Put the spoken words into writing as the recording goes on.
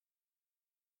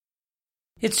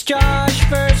It's Josh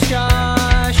versus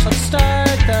Josh. Let's start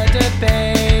the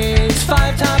debate.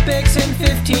 5 topics in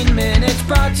 15 minutes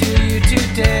brought to you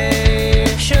today.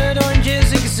 Should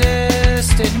oranges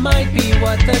exist? It might be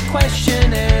what the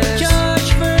question is.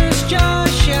 Josh versus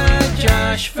Josh, yeah,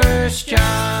 Josh versus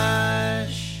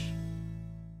Josh.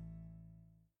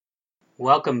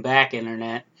 Welcome back,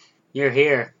 Internet. You're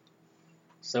here.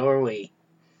 So are we.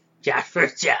 Josh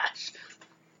versus Josh.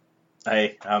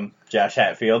 Hey, I'm Josh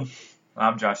Hatfield.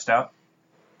 I'm Josh Stout.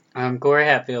 I'm Corey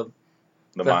Hatfield,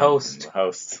 the host.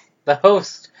 The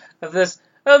host of this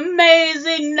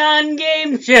amazing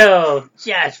non-game show,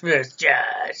 Josh vs.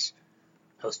 Josh,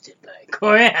 hosted by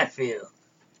Corey Hatfield.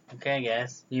 Okay,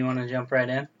 guys, you want to jump right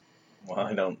in? Well,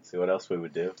 I don't see what else we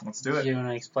would do. Let's do Do it. you want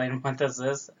to explain what this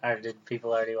is? Or did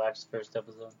people already watch the first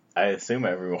episode? I assume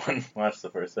everyone watched the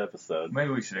first episode.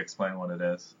 Maybe we should explain what it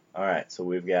is. Alright, so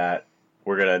we're going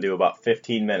to do about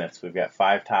 15 minutes. We've got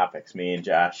 5 topics me and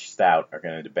Josh Stout are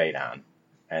going to debate on.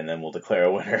 And then we'll declare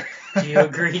a winner. Do you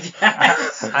agree,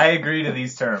 Josh? I agree to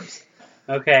these terms.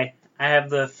 Okay, I have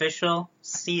the official,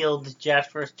 sealed Josh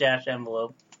vs. Josh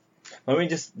envelope. Let me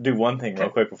just do one thing real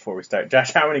quick before we start.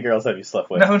 Josh, how many girls have you slept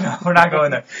with? No, we're not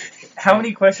going there. How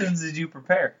many questions did you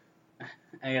prepare?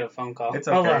 I got a phone call. It's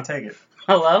Hold okay, on. take it.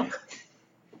 Hello?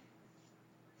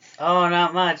 Oh,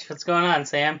 not much. What's going on,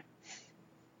 Sam?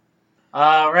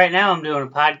 Right now I'm doing a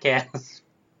podcast.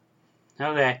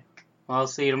 Okay. Well, I'll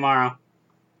see you tomorrow.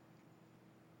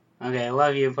 Okay, I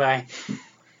love you. Bye.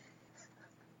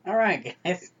 Alright,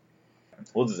 guys.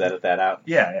 We'll just edit that out.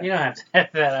 Yeah. You don't have to edit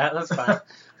that out. That's fine.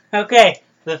 Okay,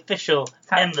 the official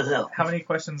envelope. How many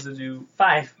questions did you...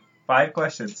 5. 5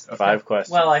 questions. Okay. 5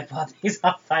 questions. Well, I bought these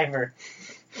off Fiverr.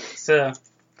 So,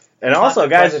 and also,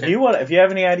 guys, question. if you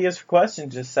have any ideas for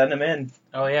questions, just send them in.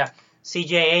 oh yeah.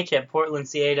 CJH at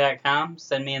portlandca.com.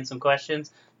 Send me in some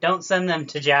questions. Don't send them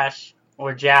to Josh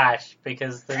or Josh,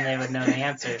 because then they would know the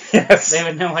answer. Yes. They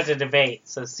would know what to debate.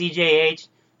 So CJH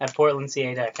at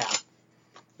portlandca.com.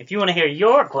 If you want to hear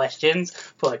your questions,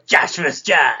 put Josh vs.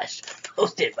 Josh,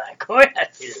 hosted by Corey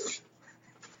Hatfield.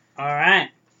 Alright.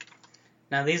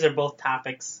 Now these are both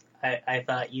topics I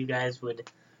thought you guys would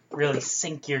really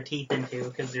sink your teeth into,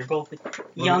 because you're both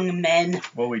young men,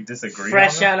 Will we disagree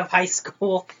fresh on out of high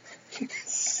school.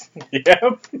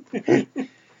 Yep.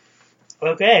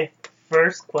 Okay,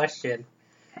 first question.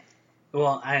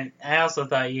 Well, I also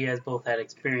thought you guys both had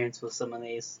experience with some of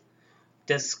these.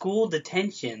 Does school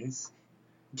detentions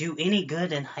do any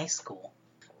good in high school?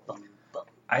 Bum, bum,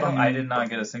 I did not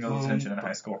get a single detention in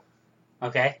high school.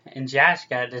 Okay, and Josh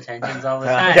got detentions all the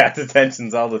I time. got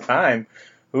detentions all the time.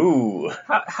 Ooh.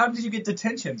 How did you get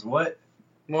detentions? What?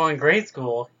 Well, in grade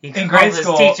school, he In called grade his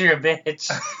school- teacher a bitch.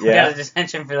 Yeah. Got a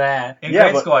detention for that. In Yeah,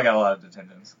 grade but- school, I got a lot of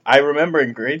detentions. I remember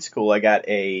in grade school, I got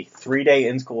a 3-day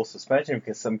in-school suspension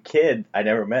because some kid I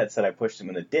never met said I pushed him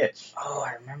in a ditch. Oh,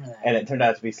 I remember that. And it turned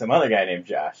out to be some other guy named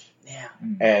Josh. Yeah.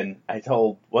 And I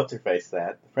told What's-Her-Face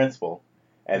that, the principal.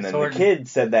 And then the Sorted. kid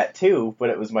said that too, but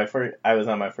it was I was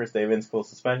on my first day of in-school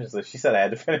suspension, so she said I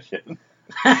had to finish it.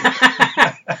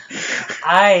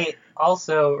 I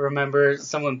also remember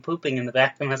someone pooping in the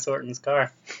back of Miss Orton's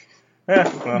car.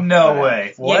 Yeah, well, No whatever.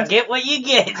 way. What? You get what you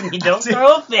get, and you don't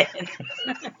throw a fit.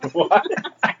 What?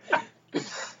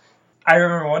 I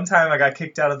remember one time I got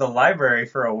kicked out of the library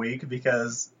for a week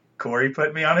because Corey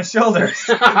put me on his shoulders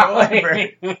in the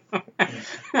library.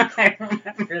 I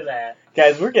remember that.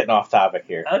 Guys, we're getting off topic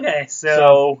here. Okay,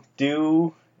 So,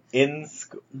 do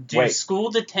in-school... do Wait, school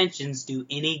detentions do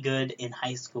any good in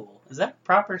high school? Is that a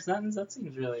proper sentence? That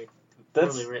seems really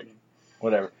That's- poorly written.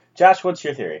 whatever. Josh, what's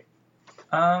your theory?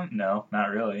 No, not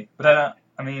really. But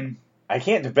I mean, I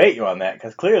can't debate you on that,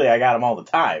 because clearly I got them all the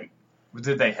time.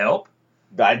 did they help?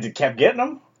 Kept getting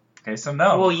them? Okay, so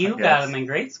no. Well, you I got guess. them in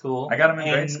grade school. I got them in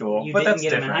grade and school, You but didn't that's get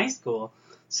them in different. high school.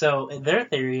 So their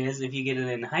theory is, if you get it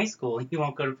in high school, you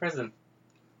won't go to prison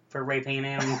for raping an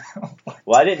animal.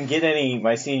 Well, I didn't get any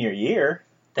my senior year.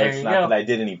 There It's you not go. that I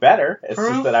did any better. It's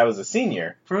Proof. just that I was a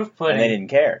senior, Proof and they pudding. didn't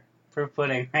care. Proof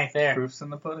pudding, right there. Proof's in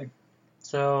the pudding.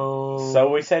 So So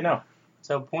we say no.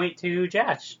 point to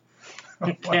Josh.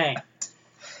 Okay.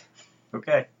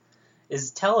 Okay.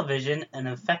 Is television an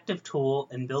effective tool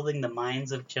in building the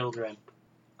minds of children?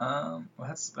 Well,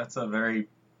 that's a very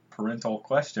parental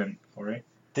question, Corey.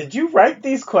 Did you write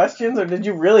these questions, or did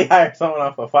you really hire someone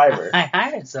off of Fiverr? I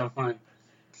hired someone.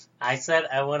 I said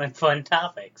I wanted fun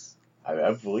topics.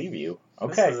 I believe you. This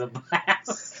Okay. is a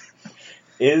blast.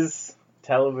 Is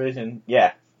television...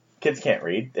 Yeah. Kids can't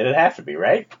read. It'd have to be,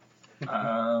 right?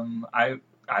 I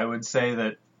would say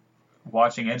that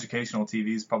watching educational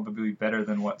TV is probably better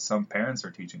than what some parents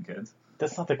are teaching kids.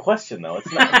 That's not the question, though.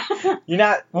 It's not. You're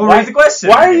not. Well, why, read the question.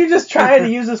 Why are you just trying to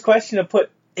use this question to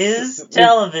put? Is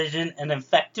television an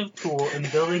effective tool in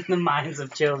building the minds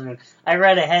of children? I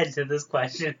read ahead to this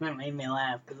question and it made me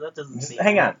laugh because that doesn't seem.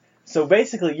 Hang on. So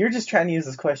basically, you're just trying to use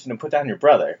this question to put down your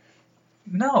brother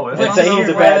No, and What's say your he's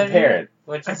a brother bad parent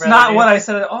What's your that's brother not do? what I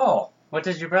said at all. What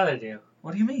does your brother do?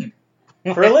 What do you mean?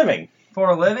 for a living. For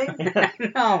a living?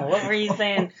 No, what were you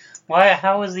saying? Why?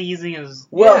 How was he using his?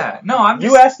 Well, yeah. No, I'm just...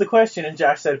 You asked the question, and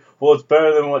Josh said, "Well, it's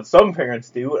better than what some parents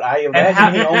do." I imagine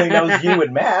how- he only knows you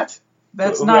and Matt.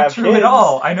 That's who not have true kids. at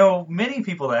all. I know many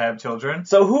people that have children.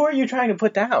 So who are you trying to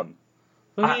put down?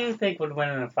 Who do you think would win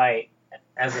in a fight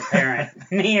as a parent?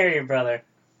 Me or your brother?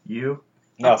 You?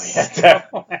 Oh, yeah.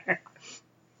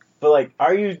 But like,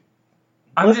 are you?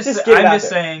 I'm Let's just get it I'm out just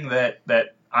there. saying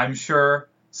that I'm sure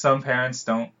some parents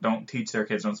don't teach their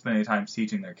kids, don't spend any time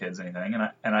teaching their kids anything,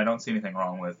 and I don't see anything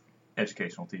wrong with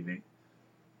educational TV.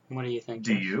 What do you think?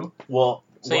 Do Josh? you? Well,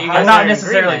 So you how- guys I'm not are in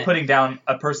necessarily agreement. putting down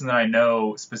a person that I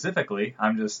know specifically.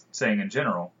 I'm just saying in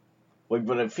general.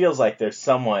 but it feels like there's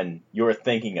someone you're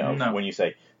thinking of No. when you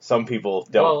say some people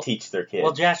don't Well- teach their kids.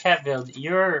 Well, Josh Hatfield,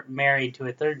 you're married to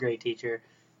a third grade teacher,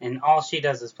 and all she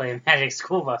does is play Magic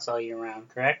School Bus all year round,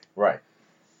 correct? Right.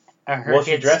 Are her Well,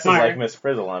 she kids dresses smart? like Miss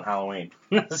Frizzle on Halloween.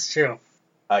 That's true.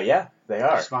 Yeah, they They're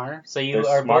are. smarter. So you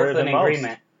They're are smarter both in than most.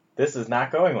 agreement. This is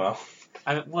not going well.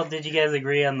 Well, did you guys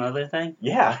agree on the other thing?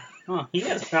 Yeah. Oh, you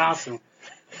guys are awesome.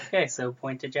 Okay, so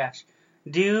point to Josh.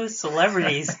 Do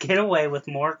celebrities get away with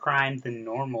more crime than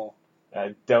normal?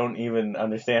 I don't even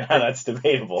understand how that's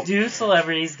debatable. Do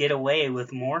celebrities get away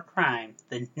with more crime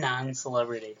than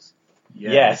non-celebrities?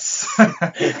 Yes.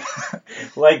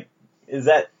 Like, is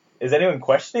anyone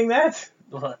questioning that?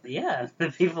 Well, yeah, the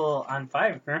people on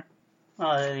Fiverr.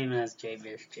 Oh, it even has J.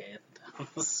 Beers J at the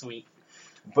top. Sweet.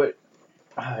 But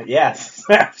yes,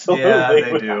 absolutely. Yeah,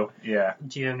 they do. Yeah.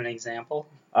 Do you have an example?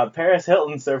 Paris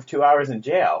Hilton served 2 hours in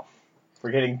jail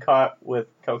for getting caught with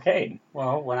cocaine.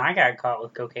 Well, when I got caught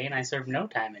with cocaine, I served no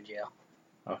time in jail.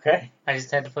 Okay. I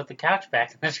just had to put the couch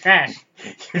back in the trash.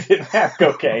 You didn't have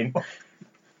cocaine.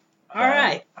 All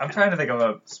right. I'm trying to think of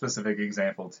a specific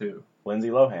example too. Lindsay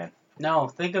Lohan. No,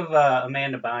 think of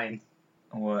Amanda Bynes.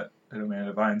 What did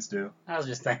Amanda Bynes do? I was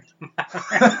just thinking about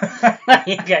her.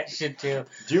 You got shit too.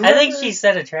 Do you I think remember- she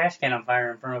set a trash can on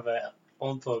fire in front of a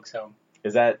old folks home.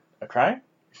 Is that a crime?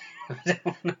 I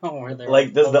don't know where they're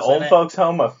Like, does the old folks'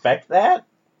 home affect that?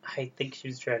 I think she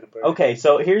was trying to burn. Okay,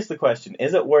 so here's the question.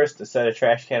 Is it worse to set a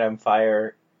trash can on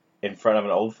fire in front of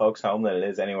an old folks' home than it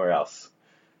is anywhere else?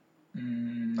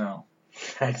 No.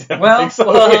 I don't Well, think so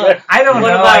well, either. I don't What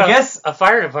know. about I guess a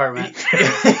fire department? yeah.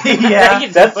 They can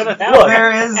just that's- put it out look,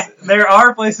 there. There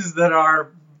are places that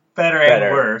are better, Better.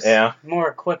 and worse. Yeah. More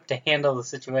equipped to handle the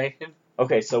situation.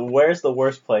 Okay, so where's the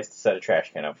worst place to set a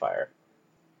trash can on fire?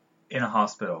 In a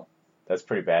hospital. That's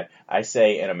pretty bad. I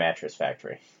say in a mattress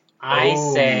factory. I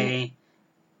Oh. say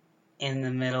in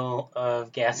the middle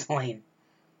of gasoline.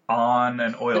 On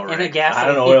an oil In a rig. gasoline.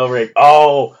 On an oil rig.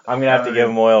 Oh, I'm gonna have to Oh, give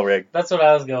him oil rig. That's what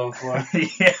I was going for.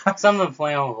 yeah. Something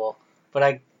flammable.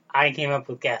 But I came up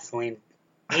with gasoline.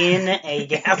 In a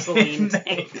gasoline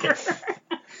tanker.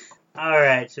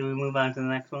 Alright, should we move on to the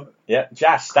next one? Yeah,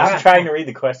 Josh, stop Alright. trying to read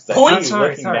the questions. I Point. see you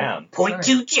looking down. Point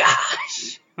Sorry. to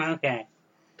Josh! Okay.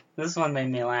 This one made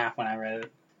me laugh when I read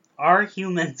it. Are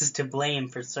humans to blame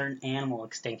for certain animal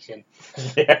extinction?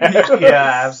 Yeah,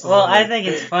 absolutely. Well, I think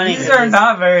it's funny. These are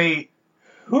not very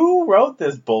Who wrote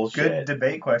this bullshit? good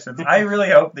debate questions. I really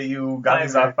hope that you got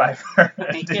these off Fiverr.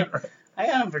 Thank you. I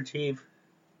got them for cheap.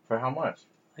 For how much?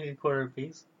 Like a quarter a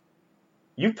piece.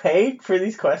 You paid for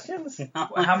these questions?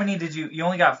 How many did you? You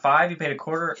only got 5. You paid a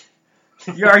quarter.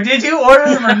 Did you order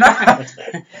them or not?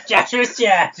 Josh's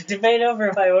Josh. Debate over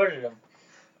if I ordered them.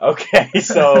 Okay,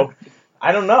 so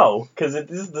I don't know because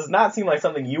this does not seem like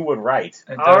something you would write.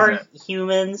 It Are doesn't.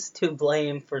 humans to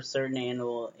blame for certain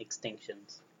animal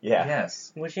extinctions? Yeah.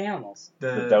 Yes. Which animals?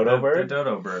 The dodo bird? The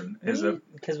dodo bird is a.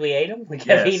 Because we ate them? We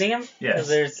kept Yes. eating them? Yes. Because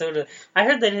they're so. I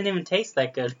heard they didn't even taste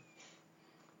that good.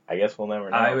 I guess we'll never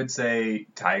know. I would say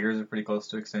tigers are pretty close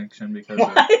to extinction because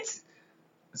What?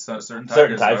 of certain tigers.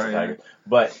 certain types are, of yeah. tigers.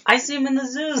 But I see them in the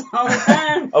zoos all the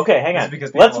time. okay, hang It's on. because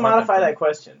people Let's hunt modify them. that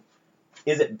question.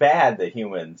 Is it bad that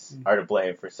humans are to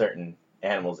blame for certain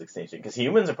animals' extinction? Because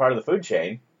humans are part of the food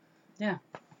chain.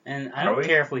 And I Are don't we?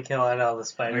 care if we kill out all the I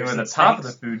spiders. mean, we're and the top of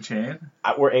the snakes. food chain.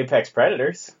 We're apex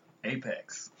predators.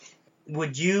 Apex.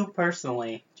 Would you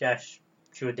personally, Josh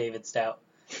Chua David Stout,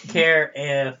 care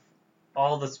if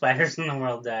all the spiders in the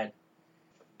world died?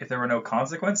 If there were no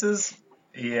consequences,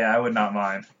 Yeah, I would not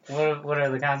mind. What are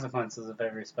the consequences of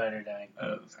every spider dying?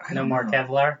 I No don't more know.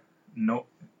 Kevlar? No.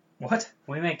 What?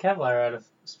 We make Kevlar out of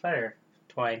spider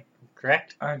twine,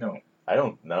 correct? I don't. I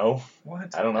don't know.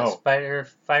 What? I don't know. Spider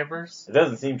fibers? It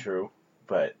doesn't seem true,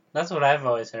 but That's what I've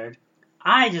always heard.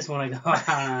 I just want to go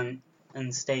on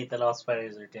and state that all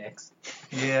spiders are dicks.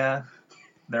 Yeah.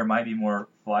 There might be more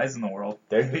flies in the world.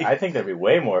 I think there'd be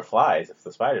way more flies if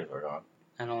the spiders were gone.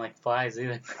 I don't like flies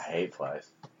either. I hate flies.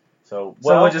 So, So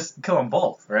well, we'll just kill them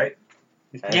both, right?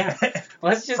 Yeah,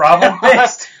 let's just Problem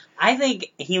fixed. I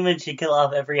think humans should kill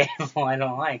off every animal I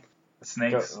don't like.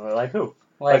 Snakes. like who?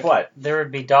 Like what? There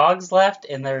would be dogs left,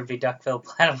 and there would be duck-billed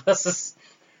platypuses.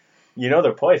 You know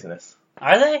they're poisonous.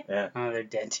 Are they? Yeah. Oh, they're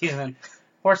dead too then.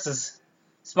 Horses.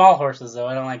 Small horses, though.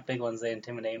 I don't like big ones. They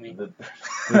intimidate me. The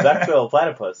duck-billed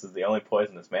platypus is the only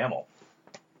poisonous mammal.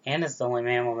 And it's the only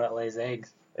mammal that lays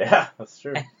eggs. Yeah, that's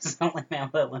true. And it's the only mammal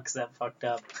that looks that fucked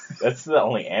up. That's the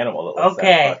only animal that looks that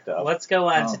Okay, fucked up. let's go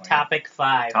on Oh to my topic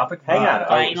 5. Topic Hang five. on.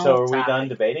 Final So are we topic. done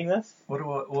debating this?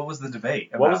 What was the debate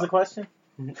about? What was the question?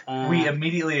 We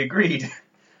immediately agreed.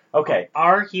 Okay,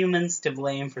 Are humans to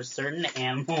blame for certain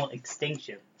animal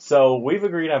extinction? so we've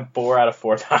agreed on 4 out of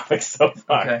 4 topics so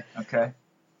far. Okay.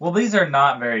 Well, these are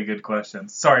not very good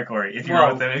questions. Sorry, Corey, if you Whoa.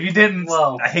 wrote them. If you didn't,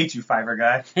 Whoa. I hate you, Fiverr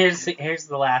guy. Here's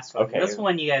the last one. Okay. This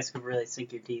one you guys could really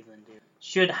sink your teeth into.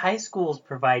 Should high schools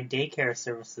provide daycare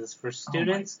services for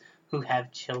students who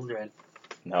have children?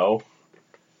 No,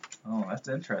 Oh, that's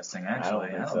interesting, I actually.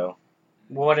 don't think so.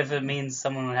 What if it means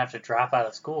someone would have to drop out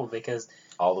of school because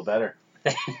All the better.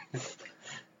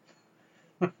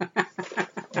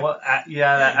 Well,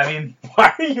 I mean,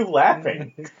 Why are you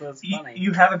laughing? That's you, funny.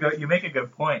 you make a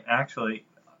good point, actually.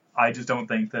 I just don't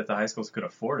think that the high schools could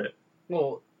afford it.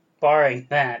 Well, barring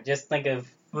that, just think of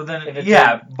Well, then, If it's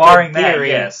yeah, a barring good that, theory.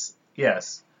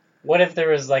 yes. what if there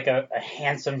was like a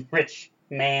handsome rich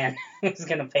man who's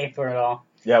gonna pay for it all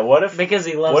Yeah, what if because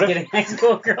he loves What if- getting high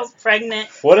school girls pregnant?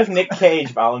 Nick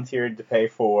Cage volunteered to pay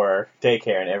for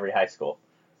daycare in every high school?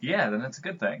 Yeah, then that's a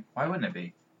good thing. Why wouldn't it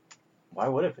be? Why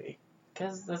would it be?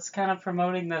 Because that's kind of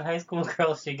promoting that high school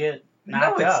girls should get No,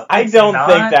 knocked it's- up. I It's don't not.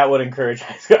 think that would encourage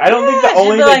high school. I don't think Yeah, the she'd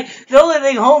only be thing, like, the only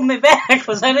thing holding me back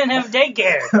was I didn't have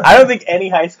daycare. I don't think any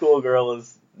high school girl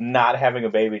is not having a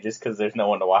baby just because there's no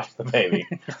one to watch the baby.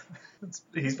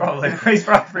 He's probably pretty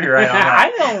right on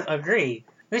that. I don't agree.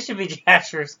 This should be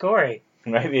Josh versus Corey.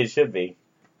 Maybe it should be,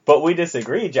 but we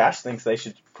disagree. Josh thinks they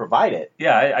should provide it.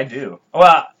 Yeah, I do.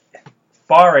 Well,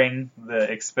 barring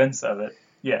the expense of it,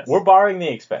 yes. We're borrowing the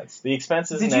expense. The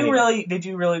expense isn't Did you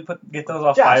anything. really get those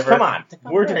off Josh, Fiverr? come on.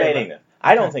 We're Fiverr. debating this.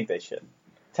 I don't think they should.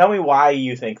 Tell me why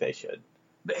you think they should.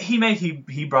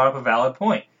 He brought up a valid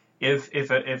point. If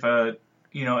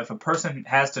a person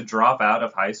has to drop out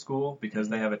of high school because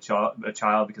they have a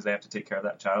child because they have to take care of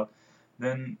that child,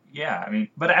 then yeah, I mean,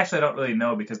 but actually I don't really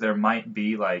know because there might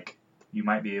be like you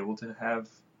might be able to have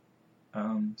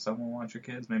someone watch your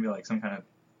kids, maybe like some kind of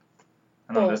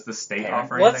I don't know, Well, does the state yeah.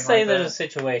 offer Let's anything say like there's a that?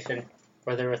 situation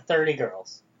where there were 30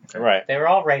 girls. Right. They were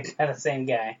all raped by the same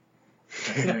guy.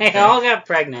 They all got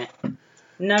pregnant.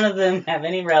 None of them have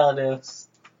any relatives.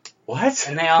 What?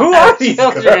 And they all Who have are these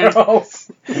children.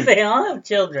 girls? They all have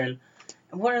children.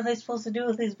 What are they supposed to do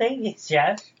with these babies,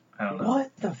 Josh? I don't know.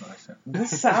 What the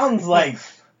This sounds like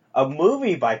a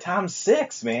movie by Tom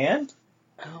Six, man.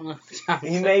 I don't know. if John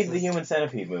He made the Six is- Human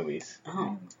Centipede movies.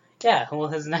 Oh. Yeah, well,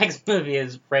 his next movie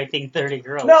is raping 30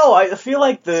 girls. No, I feel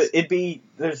like there's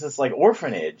this like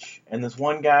orphanage, and this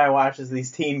one guy watches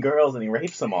these teen girls and he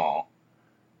rapes them all,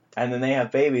 and then they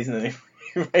have babies, and then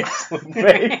he rapes the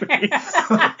babies.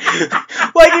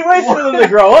 Like he waits for them to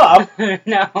grow up,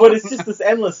 No. but it's just this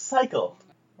endless cycle.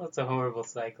 That's a horrible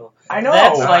cycle. I know.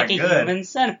 That's Not like a good. human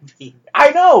centipede. I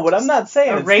know, but I'm not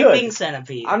saying A it's raping good.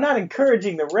 centipede. I'm not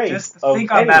encouraging the rape. Just of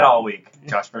think on that anyone. all week.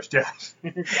 Josh versus Josh.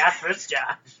 Josh versus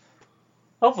Josh.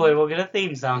 Hopefully we'll get a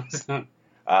theme song soon.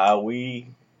 I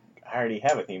already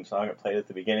have a theme song. It played at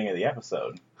the beginning of the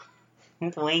episode.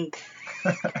 Wink.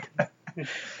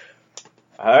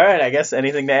 All right, I guess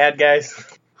anything to add, guys?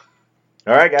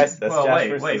 All right, guys. That's well, Josh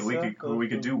wait. versus, We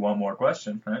could do one more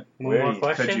question, right? One Where more do you-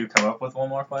 question? Could you come up with one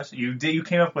more question? You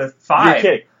came up with You're 5.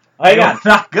 kidding. Hang They on. were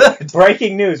not good.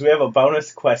 Breaking news. We have a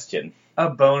bonus question. A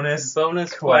bonus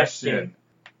Bonus question.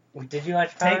 question. Did you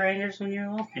watch Power Take- Rangers when you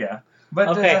were little? Yeah. But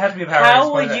does Okay. it have to be a Power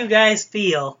How Rangers would you guys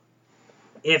feel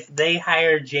if they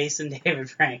hired Jason David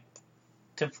Frank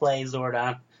to play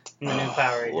Zordon in the new Oh,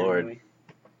 Power Rangers Lord. movie?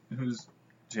 Who's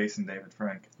Jason David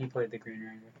Frank? He played the Green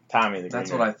Ranger. Tommy the That's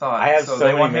Green what I thought. I have so so they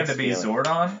many want him mixed to be feelings.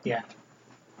 Zordon? Yeah.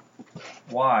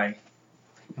 Why?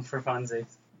 For funsies.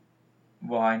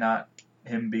 Why not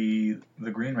him be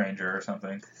the Green Ranger or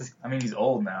something. I mean, he's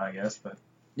old now, I guess, but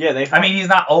Yeah, they. I mean, he's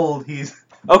not old. He's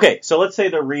Okay, so let's say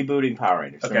they're rebooting Power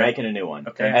Rangers. Okay. They're making a new one.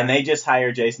 Okay. And they just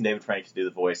hire Jason David Frank to do the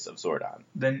voice of Zordon.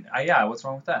 then yeah. What's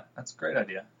wrong with that? That's a great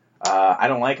idea. I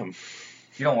don't like him.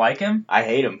 You don't like him? I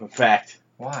hate him, in fact.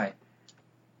 Why?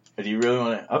 Do you really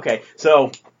want to? Okay,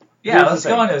 so Yeah, Here's let's the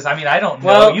go thing. on this. I mean, I don't know.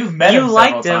 Well, You've met you him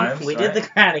liked several him. times. We right? did the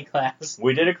karate class.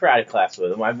 we did a karate class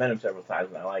with him. I've met him several times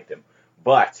and I liked him.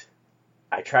 But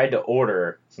I tried to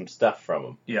order some stuff from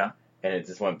him. Yeah. And it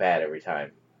just went bad every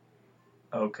time.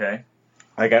 Okay.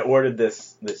 Like I ordered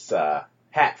this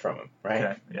hat from him, right?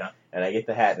 Okay. Yeah. And I get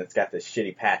the hat and it's got this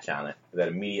shitty patch on it that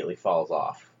immediately falls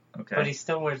off. Okay. But he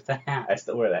still wears the hat. I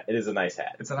still wear that. It is a nice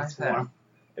hat. It's a nice It's hat. warm.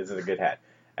 It's a good hat.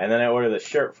 And then I order the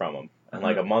shirt from him, and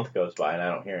like a month goes by and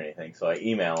I don't hear anything. So I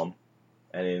email them,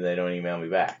 and then they don't email me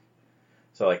back.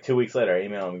 So like 2 weeks later, I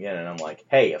email them again, and I'm like,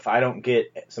 hey, if I don't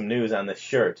get some news on this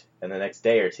shirt in the next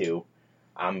day or two,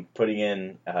 I'm putting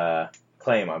in a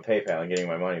claim on PayPal and getting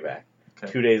my money back.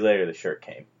 Okay. 2 days later, the shirt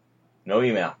came. No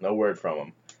email, no word from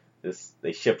them.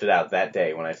 They shipped it out that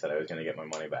day when I said I was going to get my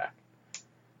money back.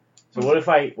 So what if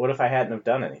I hadn't have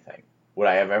done anything? Would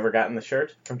I have ever gotten the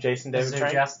shirt from Jason Is David there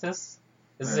Frank? justice?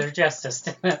 Is Right. there justice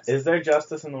to this? Is there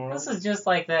justice in the world? This is just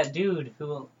like that dude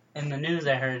who, in the news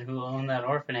I heard, who owned that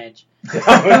orphanage.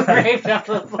 Raped all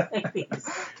those ladies.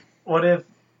 What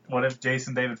if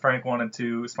Jason David Frank wanted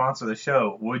to sponsor the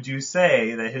show? Would you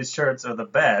say that his shirts are the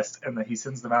best and that he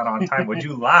sends them out on time? Would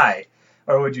you lie?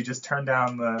 Or would you just turn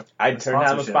down the I'd the turn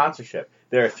down the sponsorship? sponsorship.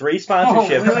 There are 3 Oh,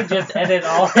 sponsorships. we would just edit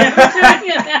all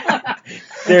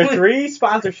There are 3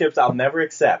 sponsorships I'll never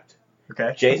accept.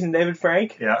 Okay. Jason David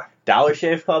Frank, Yeah.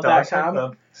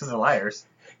 DollarShaveClub.com, This is liars.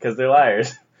 because they're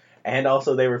liars, and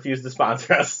also they refuse to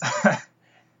sponsor us.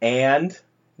 And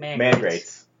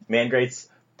Mangrates. Mangrates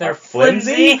They're are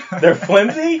flimsy. They're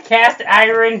flimsy, Cast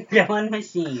iron gun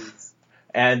machines.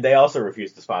 and they also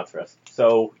refuse to sponsor us.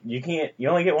 So you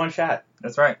only get one shot.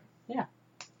 That's right. Yeah.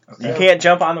 You Okay. can't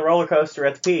jump on the roller coaster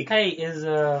at the peak. Hey,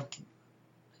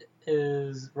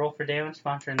 is Roll for Damage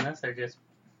sponsoring this, or just...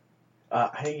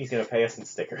 I think he's gonna pay us in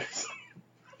stickers.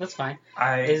 That's fine.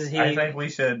 I Is he- think we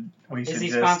should Is he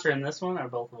just sponsoring this one, or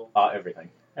both of them? Everything.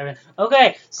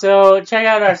 Okay, so check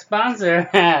out our sponsor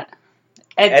at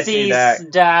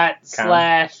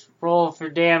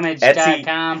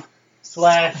Etsy.com/rollfordamage.com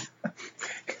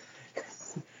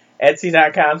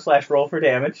Etsy.com/roll for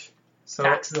damage. so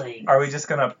 /Toxley. are we just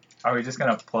gonna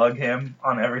plug him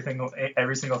on every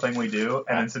single thing we do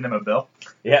and then send him a bill?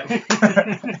 Yep.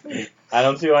 I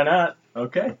don't see why not.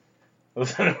 Okay. We'll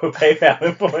send him a PayPal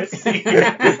invoice. Dude,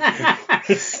 if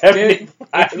you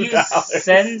 $75.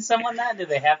 send someone that, do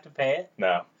they have to pay it?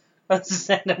 No. Let's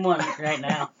send them one right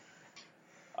now.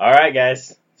 All right,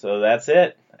 guys. So that's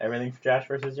it. Everything for Josh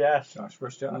versus Josh. Josh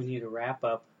versus We Josh. need a wrap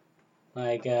up.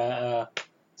 Like,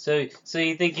 so you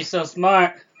think you're so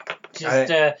smart?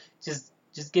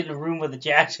 Just get in a room with a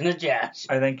Josh and a Josh.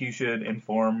 I think you should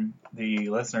inform the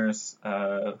listeners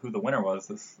who the winner was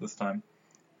this time.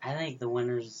 I think the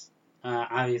winners,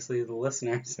 obviously the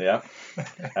listeners. Yeah.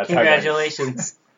 That's our guy. Congratulations.